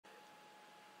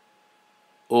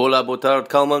Hola, boa tarde,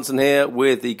 Carl Munson here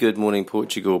with the Good Morning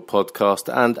Portugal podcast.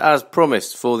 And as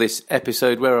promised for this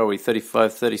episode, where are we?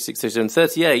 35, 36, 37,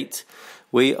 38.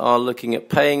 We are looking at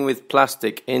paying with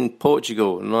plastic in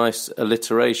Portugal. Nice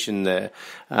alliteration there.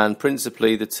 And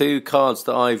principally the two cards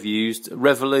that I've used,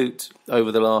 Revolut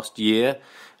over the last year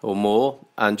or more,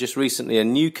 and just recently a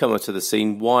newcomer to the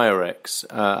scene, Wirex.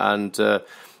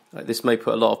 This may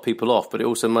put a lot of people off, but it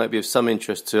also might be of some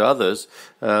interest to others.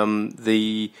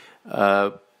 The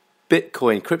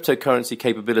Bitcoin cryptocurrency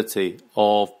capability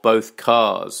of both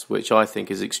cards, which I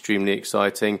think is extremely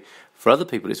exciting. For other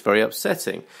people, it's very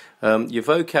upsetting. Your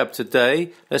vocab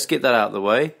today, let's get that out of the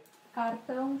way.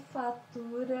 Cartão,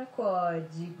 fatura,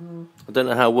 código. I don't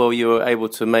know how well you were able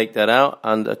to make that out,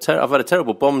 and I've had a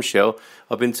terrible bombshell.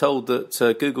 I've been told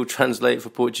that Google Translate for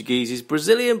Portuguese is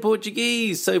Brazilian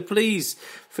Portuguese, so please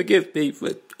forgive me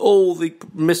for all the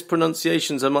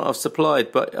mispronunciations I might have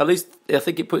supplied, but at least I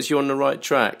think it puts you on the right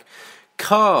track.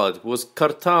 Card was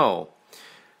cartão.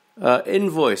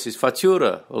 Invoice is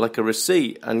fatura, or like a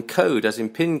receipt, and code, as in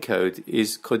PIN code,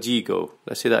 is código.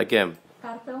 Let's hear that again.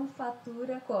 Cartão,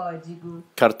 fatura, código.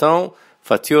 Cartão,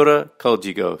 fatura,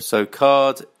 código. So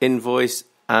card, invoice,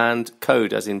 and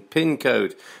code, as in PIN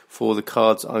code, for the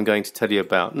cards I'm going to tell you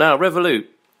about. Now, Revolut.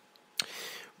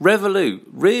 Revolut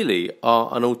really are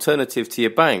an alternative to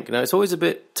your bank. Now, it's always a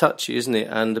bit touchy, isn't it,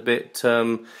 and a bit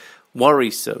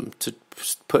worrisome to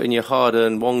put in your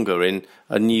hard-earned wonga in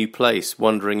a new place,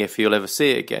 wondering if you'll ever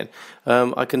see it again.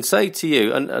 I can say to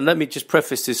you, and let me just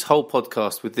preface this whole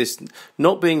podcast with this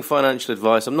not being financial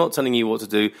advice. I'm not telling you what to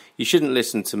do. You shouldn't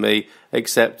listen to me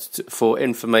except for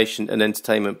information and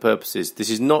entertainment purposes. This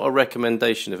is not a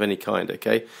recommendation of any kind,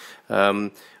 okay?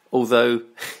 Although,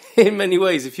 in many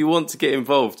ways, if you want to get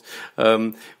involved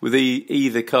with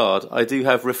either card, I do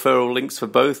have referral links for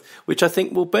both, which I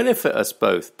think will benefit us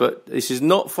both. But this is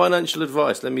not financial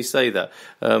advice, let me say that.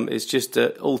 It's just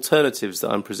alternatives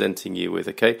that I'm presenting you with,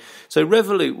 okay? So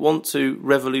Revolut want to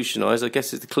revolutionise, I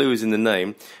guess the clue is in the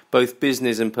name, both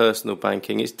business and personal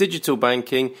banking. It's digital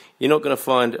banking. You're not going to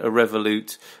find a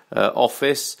Revolut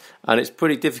office, and it's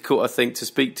pretty difficult, I think, to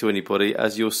speak to anybody,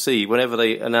 as you'll see. Whenever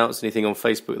they announce anything on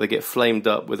Facebook, they get flamed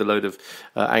up with a load of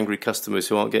angry customers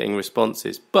who aren't getting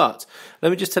responses. But let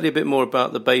me just tell you a bit more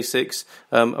about the basics.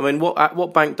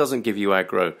 What bank doesn't give you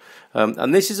aggro?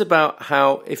 And this is about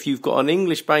how, if you've got an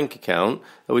English bank account,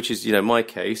 which is, my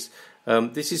case,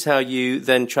 this is how you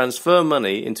then transfer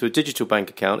money into a digital bank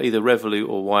account, either Revolut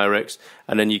or Wirex,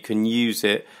 and then you can use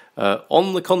it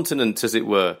on the continent, as it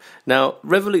were. Now,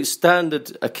 Revolut's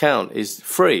standard account is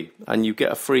free, and you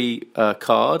get a free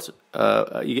card.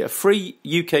 You get a free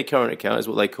UK current account, is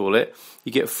what they call it.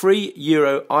 You get a free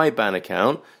Euro IBAN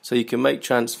account, so you can make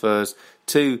transfers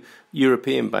to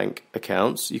European bank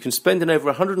accounts. You can spend in over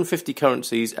 150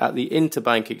 currencies at the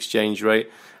interbank exchange rate,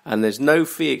 and there's no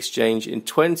fee exchange in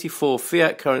 24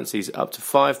 fiat currencies up to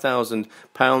 £5,000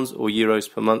 or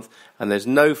euros per month, and there's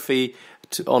no fee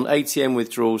on ATM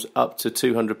withdrawals up to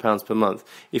 £200 per month.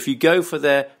 If you go for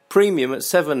their premium at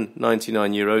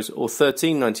 €7.99 or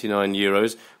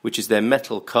 €13.99, which is their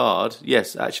metal card,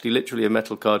 yes, actually literally a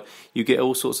metal card, you get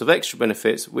all sorts of extra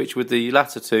benefits, which with the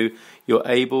latter two, you're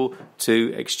able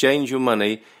to exchange your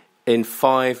money in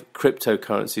 5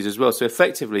 cryptocurrencies as well. So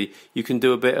effectively, you can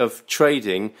do a bit of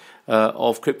trading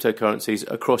of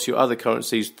cryptocurrencies across your other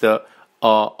currencies that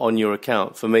are on your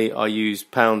account. For me, I use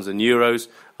pounds and euros,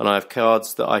 and I have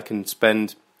cards that I can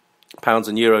spend pounds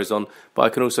and euros on, but I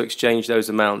can also exchange those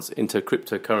amounts into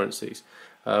cryptocurrencies.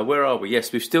 Where are we?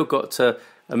 Yes, we've still got a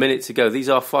minute to go. These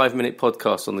are 5-minute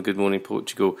podcasts on the Good Morning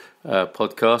Portugal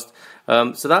podcast.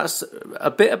 So that's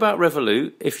a bit about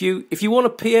Revolut. If you want to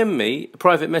PM me,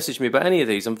 private message me about any of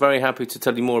these, I'm very happy to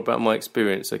tell you more about my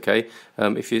experience, okay?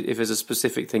 If there's a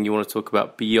specific thing you want to talk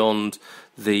about beyond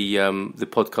the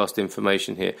podcast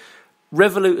information here.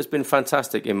 Revolut has been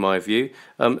fantastic in my view.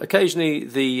 Occasionally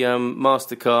the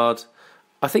MasterCard,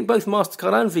 I think both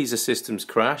MasterCard and Visa systems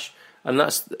crash, and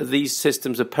these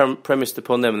systems are premised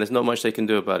upon them, and there's not much they can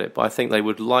do about it. But I think they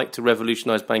would like to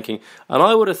revolutionise banking, and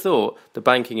I would have thought the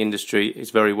banking industry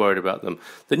is very worried about them.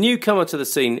 The newcomer to the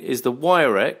scene is the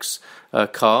Wirex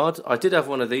card. I did have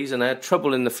one of these, and I had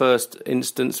trouble in the first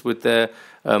instance with their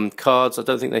cards. I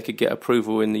don't think they could get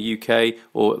approval in the UK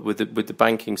or with the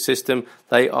banking system.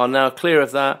 They are now clear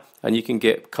of that, and you can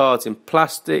get cards in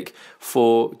plastic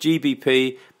for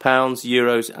GBP, pounds,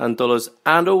 euros, and dollars,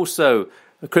 and also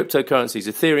cryptocurrencies,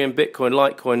 Ethereum, Bitcoin,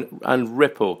 Litecoin, and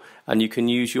Ripple. And you can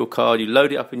use your card, you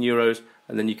load it up in euros,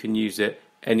 and then you can use it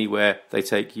anywhere they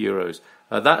take euros.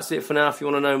 That's it for now. If you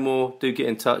want to know more, do get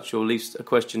in touch or leave a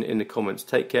question in the comments.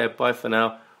 Take care. Bye for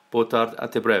now. Boa tarde.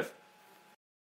 Até breve.